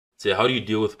So how do you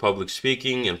deal with public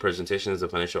speaking and presentation as a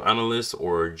financial analyst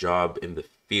or job in the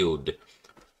field?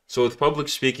 So with public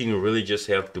speaking, you really just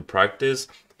have to practice,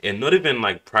 and not even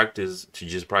like practice to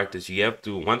just practice. You have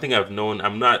to, one thing I've known,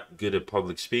 I'm not good at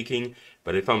public speaking,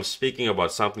 but if I'm speaking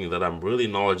about something that I'm really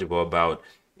knowledgeable about,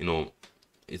 you know,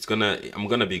 I'm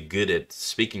gonna be good at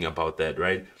speaking about that,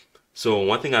 right? So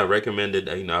one thing I recommended,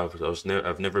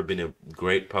 I've never been a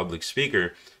great public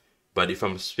speaker, but if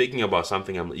I'm speaking about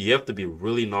something, you have to be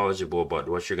really knowledgeable about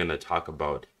what you're gonna talk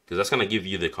about, because that's gonna give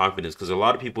you the confidence. Because a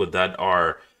lot of people that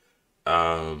are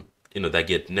that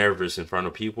get nervous in front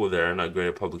of people that are not great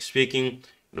at public speaking.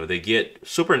 They get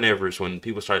super nervous when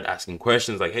people start asking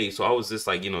questions like, hey, so how was this,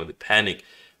 like, the panic.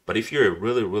 But if you're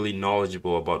really, really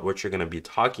knowledgeable about what you're going to be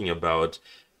talking about,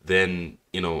 then,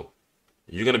 you're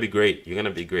going to be great. You're going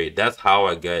to be great. That's how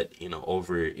I got,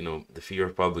 over, the fear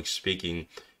of public speaking,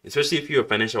 especially if you're a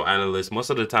financial analyst. Most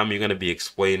of the time, you're going to be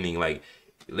explaining, like,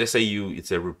 let's say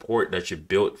it's a report that you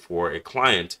built for a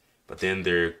client, but then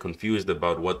they're confused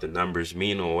about what the numbers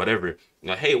mean or whatever.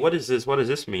 Like, hey, what is this? What does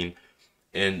this mean?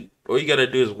 And all you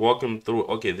gotta do is walk them through.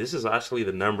 Okay, this is actually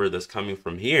the number that's coming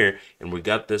from here, and we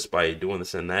got this by doing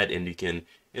this and that. And you can,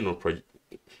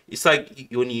 it's like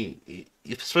when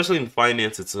especially in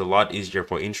finance, it's a lot easier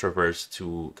for introverts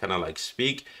to kind of like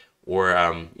speak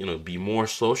or be more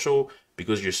social,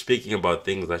 because you're speaking about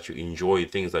things that you enjoy,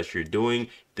 things that you're doing,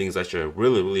 things that you're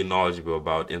really, really knowledgeable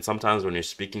about. And sometimes when you're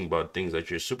speaking about things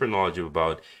that you're super knowledgeable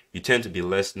about, you tend to be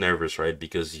less nervous, right?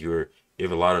 Because you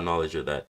have a lot of knowledge of that.